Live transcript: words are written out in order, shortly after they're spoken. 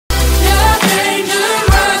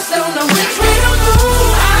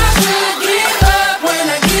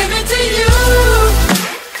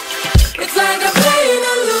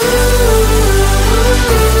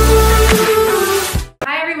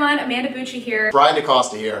here. Brian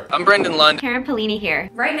DeCosta here. I'm Brendan Lund. Karen Polini here.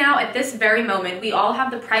 Right now, at this very moment, we all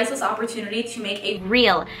have the priceless opportunity to make a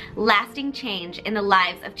Real, lasting change in the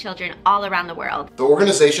lives of children all around the world. The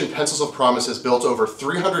organization Pencils of Promise has built over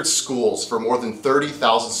 300 schools for more than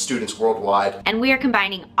 30,000 students worldwide. And we are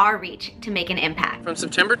combining our reach to make an impact. From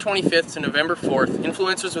September 25th to November 4th,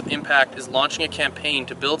 Influencers with Impact is launching a campaign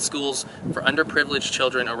to build schools for underprivileged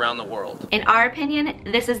children around the world. In our opinion,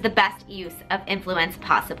 this is the best use of influence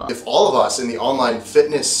possible. If all of us in the online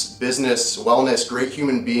fitness, business, wellness, great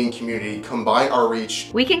human being community combine our reach,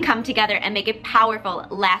 we can come together and make a powerful,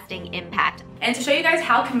 lasting impact. And to show you guys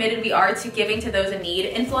how committed we are to giving to those in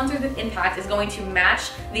need, Influencers with Impact is going to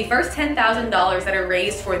match the first $10,000 that are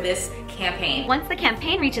raised for this campaign. Once the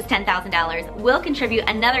campaign reaches $10,000, we'll contribute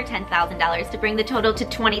another $10,000 to bring the total to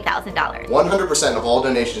 $20,000. 100% of all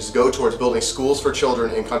donations go towards building schools for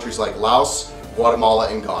children in countries like Laos, Guatemala,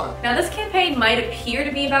 and Ghana. Now, this campaign might appear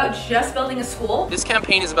to be about just building a school. This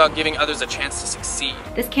campaign is about giving others a chance to succeed.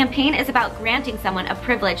 This campaign is about granting someone a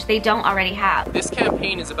privilege they don't already have. This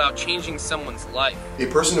campaign is about changing someone's life. A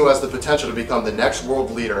person who has the potential to become the next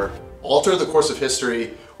world leader, alter the course of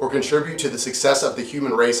history, or contribute to the success of the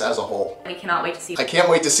human race as a whole. We cannot wait to see. I can't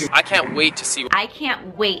wait to see. I can't wait to see. I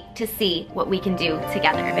can't wait to see what we can do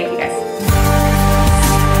together. Thank you guys.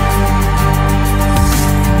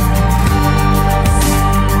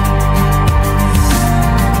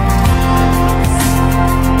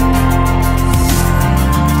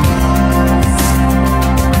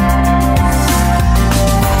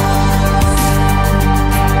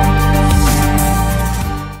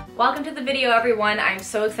 Welcome to the video, everyone. I'm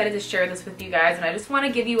so excited to share this with you guys, and I just want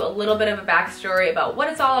to give you a little bit of a backstory about what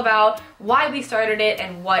it's all about, why we started it,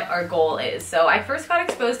 and what our goal is. So I first got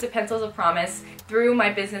exposed to Pencils of Promise through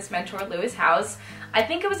my business mentor, Lewis House. I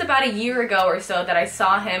think it was about a year ago or so that I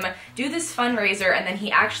saw him do this fundraiser, and then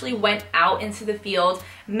he actually went out into the field,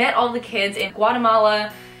 met all the kids in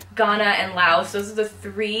Guatemala, Ghana, and Laos. Those are the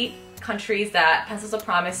three countries that Pencils of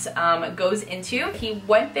Promise goes into. He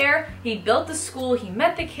went there, he built the school, he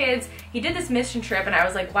met the kids, he did this mission trip, and I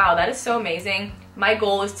was like, wow, that is so amazing. My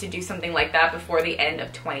goal is to do something like that before the end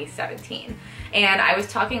of 2017. And I was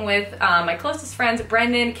talking with my closest friends,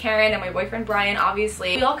 Brendan, Karen, and my boyfriend Brian,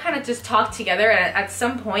 obviously. We all kind of just talked together, and at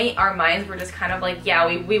some point our minds were just kind of like, yeah,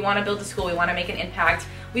 we want to build a school, we want to make an impact,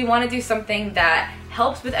 we want to do something that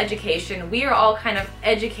helps with education. We are all kind of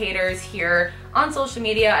educators here on social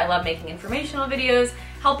media. I love making informational videos,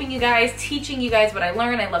 helping you guys, teaching you guys what I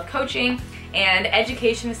learn. I love coaching, and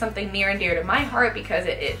education is something near and dear to my heart because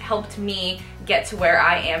it helped me get to where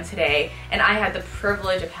I am today, and I had the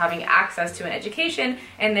privilege of having access to an education,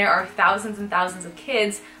 and there are thousands and thousands of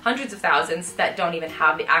kids, hundreds of thousands, that don't even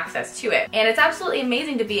have the access to it. And it's absolutely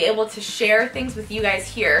amazing to be able to share things with you guys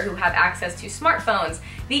here who have access to smartphones,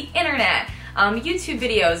 the internet, YouTube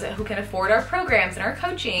videos, who can afford our programs and our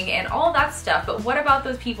coaching and all that stuff. But what about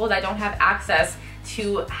those people that don't have access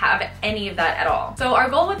to have any of that at all? So our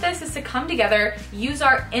goal with this is to come together, use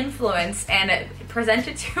our influence, and present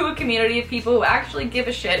it to a community of people who actually give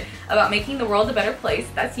a shit about making the world a better place.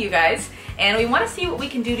 That's you guys. And we want to see what we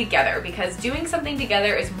can do together, because doing something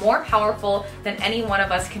together is more powerful than any one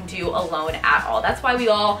of us can do alone at all. That's why we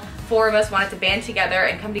all, four of us, wanted to band together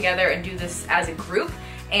and come together and do this as a group.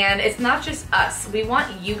 And it's not just us. We want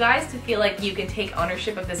you guys to feel like you can take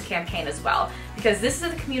ownership of this campaign as well, because this is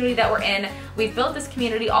the community that we're in. We've built this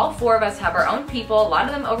community. All four of us have our own people. A lot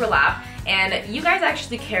of them overlap, and you guys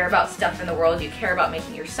actually care about stuff in the world. You care about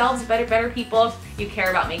making yourselves better people. You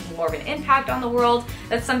care about making more of an impact on the world.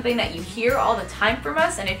 That's something that you hear all the time from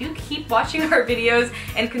us, and if you keep watching our videos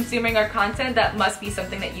and consuming our content, that must be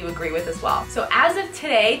something that you agree with as well. So as of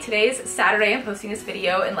today, today's Saturday, I'm posting this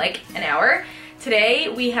video in like an hour. Today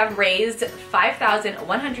we have raised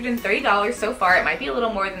 $5,130 so far. It might be a little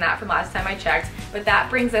more than that from last time I checked, but that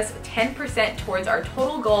brings us 10% towards our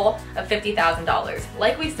total goal of $50,000.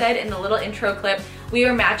 Like we said in the little intro clip, we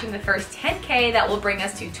are matching the first 10K. That will bring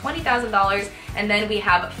us to $20,000, and then we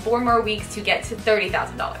have 4 more weeks to get to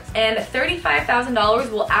 $30,000. And $35,000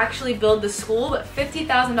 will actually build the school, but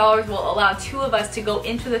 $50,000 will allow 2 of us to go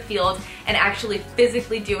into the field and actually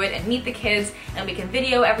physically do it and meet the kids, and we can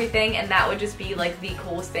video everything, and that would just be like the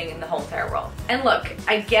coolest thing in the whole entire world. And look,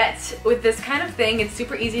 I get with this kind of thing, it's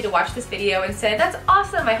super easy to watch this video and say, that's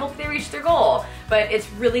awesome, I hope they reach their goal. But it's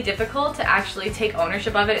really difficult to actually take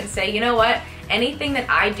ownership of it and say, you know what, anything that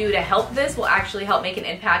I do to help this will actually help make an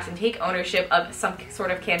impact and take ownership of some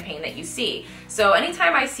sort of campaign that you see. So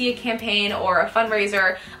anytime I see a campaign or a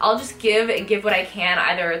fundraiser, I'll just give what I can.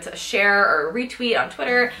 Either it's a share or a retweet on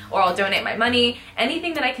Twitter, or I'll donate my money.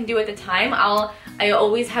 Anything that I can do at the time, I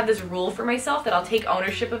always have this rule for myself that I'll take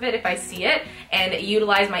ownership of it if I see it and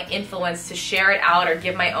utilize my influence to share it out or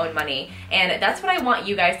give my own money. And that's what I want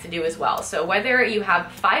you guys to do as well. So whether you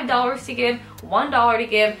have $5 to give, $1 to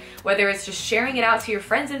give, whether it's just sharing it out to your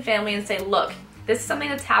friends and family and say, look, this is something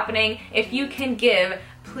that's happening. If you can give,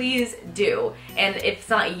 please do. And if it's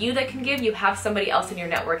not you that can give, you have somebody else in your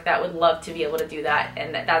network that would love to be able to do that.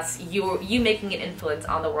 And that's you making an influence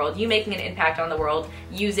on the world, you making an impact on the world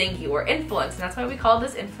using your influence. And that's why we call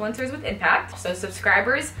this Influencers with Impact. So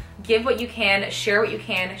subscribers, give what you can, share what you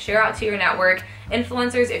can, share out to your network.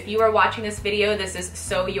 Influencers, if you are watching this video, this is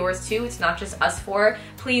so yours too. It's not just us four.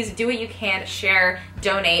 Please do what you can, share,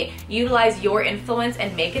 donate, utilize your influence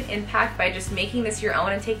and make an impact by just making this your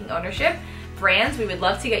own and taking ownership. Brands, we would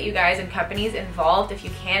love to get you guys and companies involved if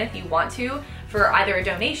you can, if you want to, for either a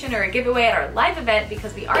donation or a giveaway at our live event,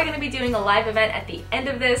 because we are going to be doing a live event at the end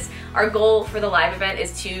of this. Our goal for the live event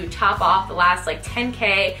is to top off the last like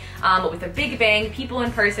 10K with a big bang, people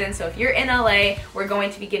in person. So if you're in LA, we're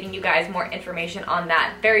going to be giving you guys more information on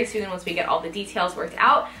that very soon once we get all the details worked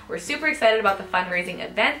out. We're super excited about the fundraising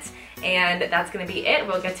event. And that's gonna be it.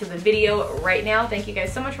 We'll get to the video right now. Thank you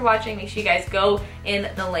guys so much for watching. Make sure you guys go in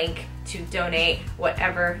the link to donate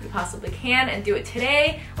whatever you possibly can and do it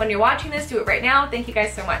today. When you're watching this, do it right now. Thank you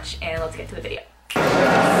guys so much, and let's get to the video.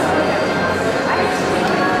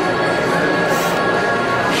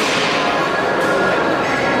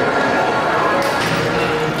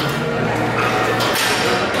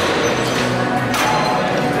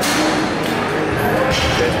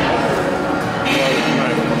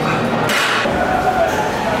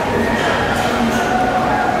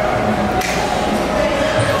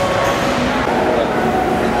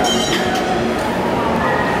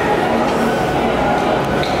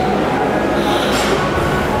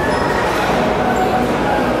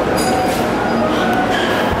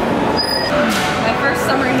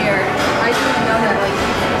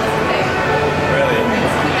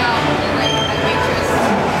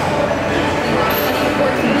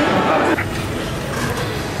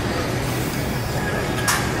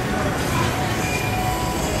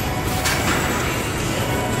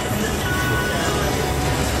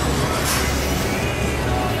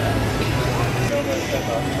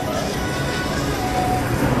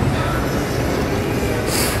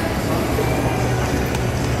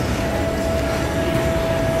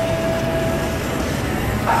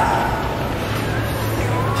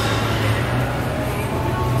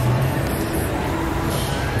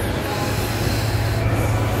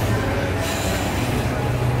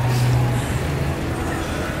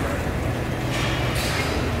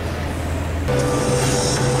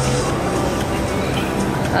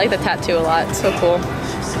 I like the tattoo a lot, it's so cool.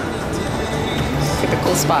 It's like a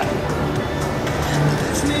cool spot.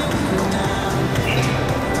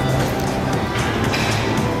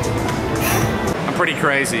 I'm pretty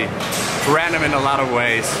crazy, random in a lot of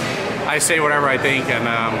ways. I say whatever I think, and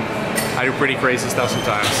I do pretty crazy stuff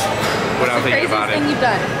sometimes without thinking about it. What's the craziest thing you've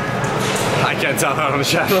done? I can't tell that on the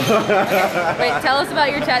channel. Wait, tell us about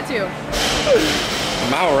your tattoo.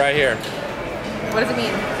 Mouth right here. What does it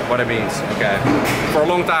mean? What it means, okay. For a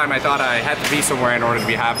long time I thought I had to be somewhere in order to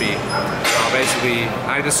be happy. So basically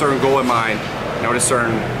I had a certain goal in mind, you know, a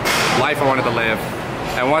certain life I wanted to live.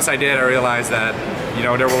 And once I did, I realized that, you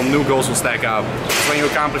know, there will new goals will stack up. So when you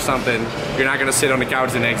accomplish something, you're not gonna sit on the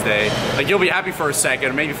couch the next day. Like, you'll be happy for a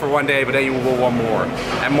second, maybe for one day, but then you will want more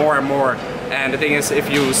and more and more. And the thing is,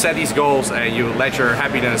 if you set these goals and you let your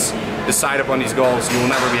happiness decide upon these goals, you will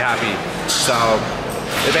never be happy. So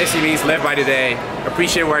it basically means live by the day,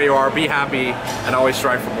 appreciate where you are, be happy, and always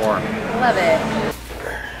strive for more. Love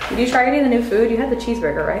it. Did you try any of the new food? You had the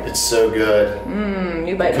cheeseburger, right? It's so good.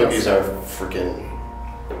 New bite meals. Cookies are freaking...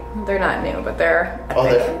 They're not new, but they're epic. Oh,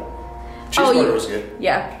 they're... Cheeseburger was good.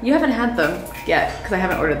 Yeah, you haven't had them yet, because I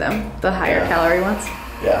haven't ordered them. The higher calorie ones.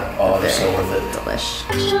 Yeah, oh, they're so worth it. Delish.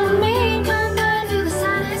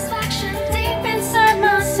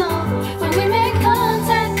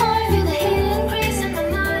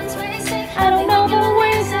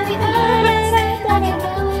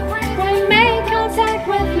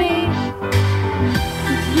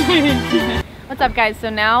 What's up, guys? So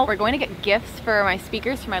now we're going to get gifts for my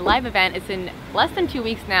speakers for my live event. It's in less than 2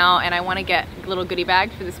 weeks now, and I want to get little goodie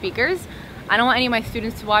bags for the speakers. I don't want any of my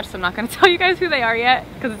students to watch, so I'm not going to tell you guys who they are yet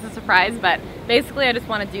because it's a surprise, but basically I just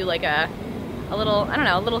want to do like a little, I don't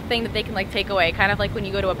know, a little thing that they can like take away, kind of like when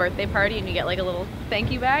you go to a birthday party and you get like a little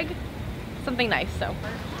thank you bag, something nice. So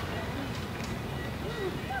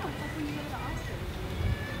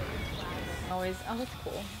always, oh, that's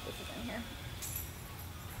cool. This is in here.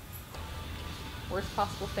 Worst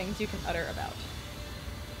possible things you can utter about.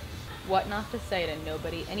 what not to say to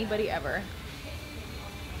anybody ever.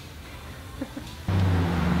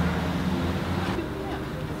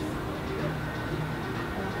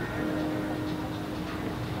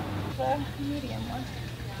 The medium one.